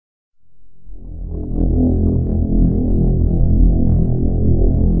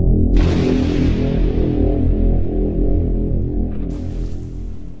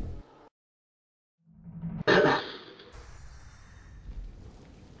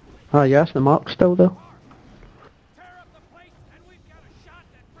Ah, yes, the mark's still there.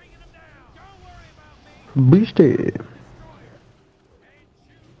 Beastie.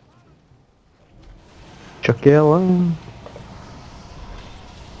 Chakela.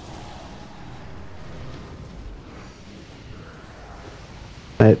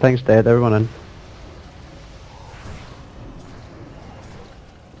 Right, thanks Dad, everyone in.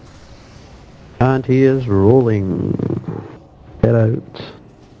 And he is rolling. Get out.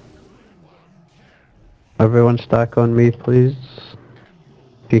 Everyone stack on me, please.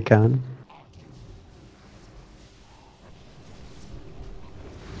 If you can.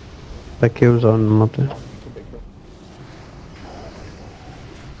 Big kills on Muddy.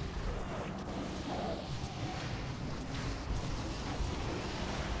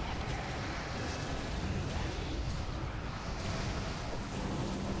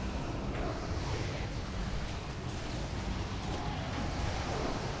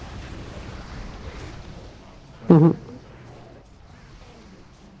 Mhm.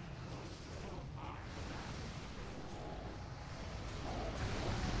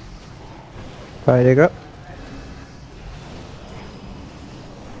 Right, you go.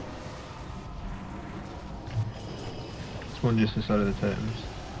 This one just inside of the totems.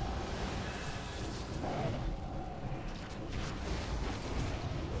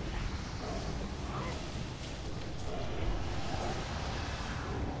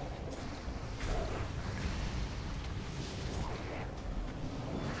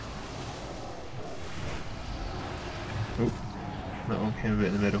 Oh, that one came a bit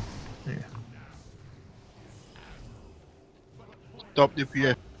in the middle. There you go. Stop the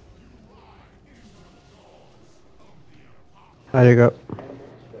PS. There you go.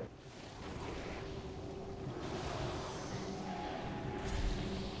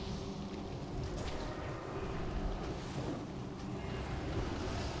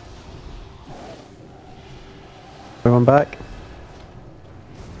 Everyone back.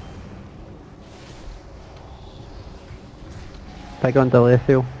 Big on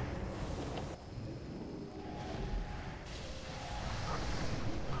Delethiel.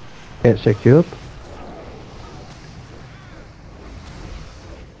 Get secured.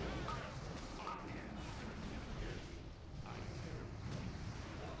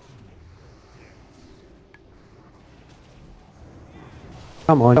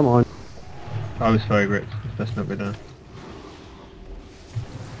 Come on, come on. I was favourite, if that's not good enough.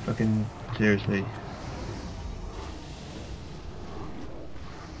 Fucking seriously.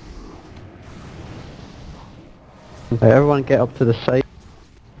 Okay, everyone get up to the side.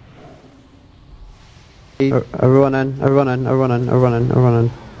 Everyone in, everyone in, everyone in, everyone in, everyone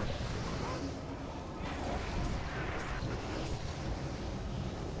in.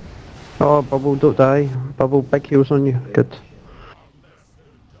 Oh, Bubble, don't die. Bubble, big heals on you. Good.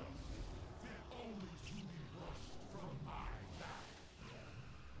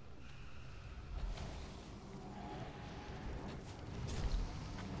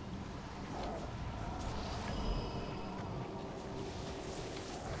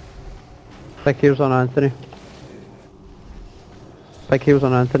 Big heals on Anthony. Big heals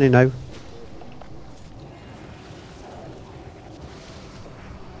on Anthony now.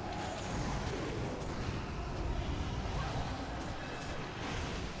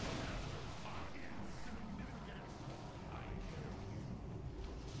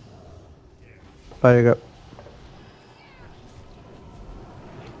 There you go.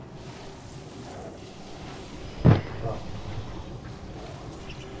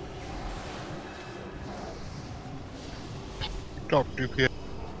 Stop the PS.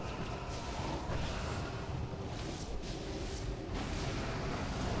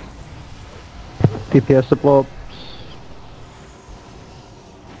 DPS the blobs.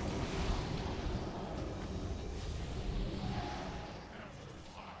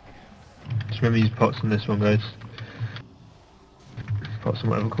 Just remember use pots on this one, guys. Pots on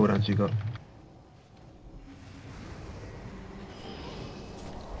whatever cooldowns you got.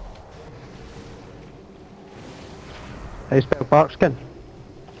 Hey, spell bark skin.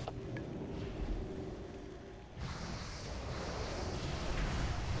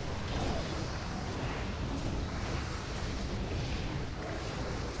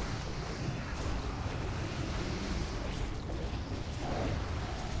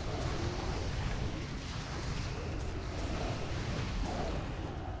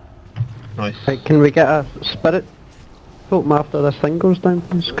 Nice. Hey, can we get a spirit totem after this thing goes down,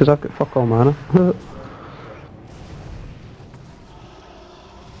 please? Because I've got fuck all mana.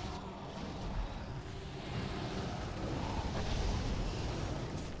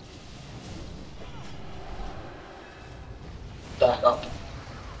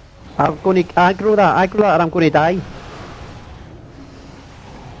 I'm going to aggro that or I'm going to die.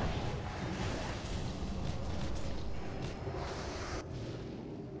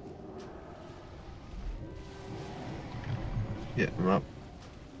 Yeah, I'm up.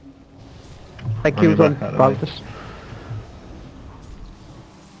 Big I'm heals on back out of the way. Baltus.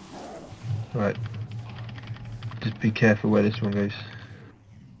 Right. Just be careful where this one goes.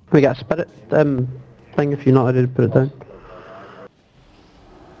 We got a spirit thing if you're not ready to put it down.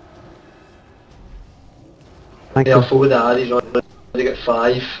 Thank you. Careful with that, he's already got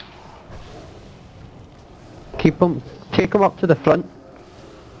 5. Keep him, take him up to the front.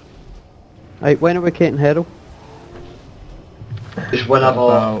 Right, when are we getting Herald? Just whenever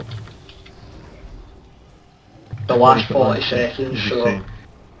About the last 40 40 seconds, It'll be so soon.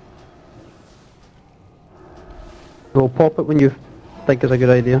 We'll pop it when you think it's a good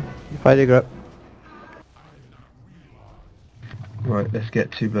idea. Fire your grip. Right, let's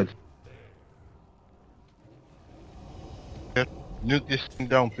get 2 bloods. Nuke this thing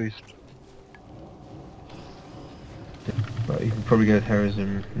down, please. Right, you can probably go with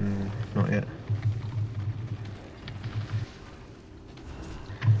terrorism. Not yet.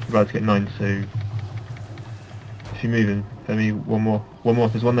 We're about to get 9, so if you're moving, Femi, one more.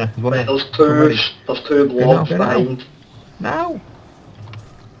 There's one there. There's one right, there. there's two blobs go now. behind. Now!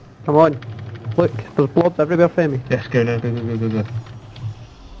 Come on. Look, there's blobs everywhere, Femi. Yes, go now. Go.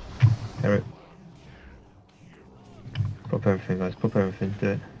 Eric. Pop everything, guys. Pop everything.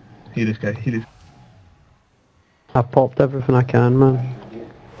 Do it. Healers go. Healers. I popped everything I can, man.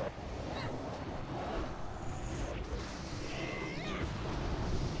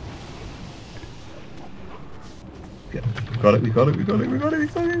 Yeah. We got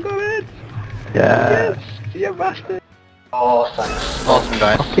it! Yes! You bastard! Oh, thanks. Awesome,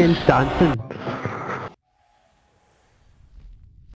 guys. Fucking dancing.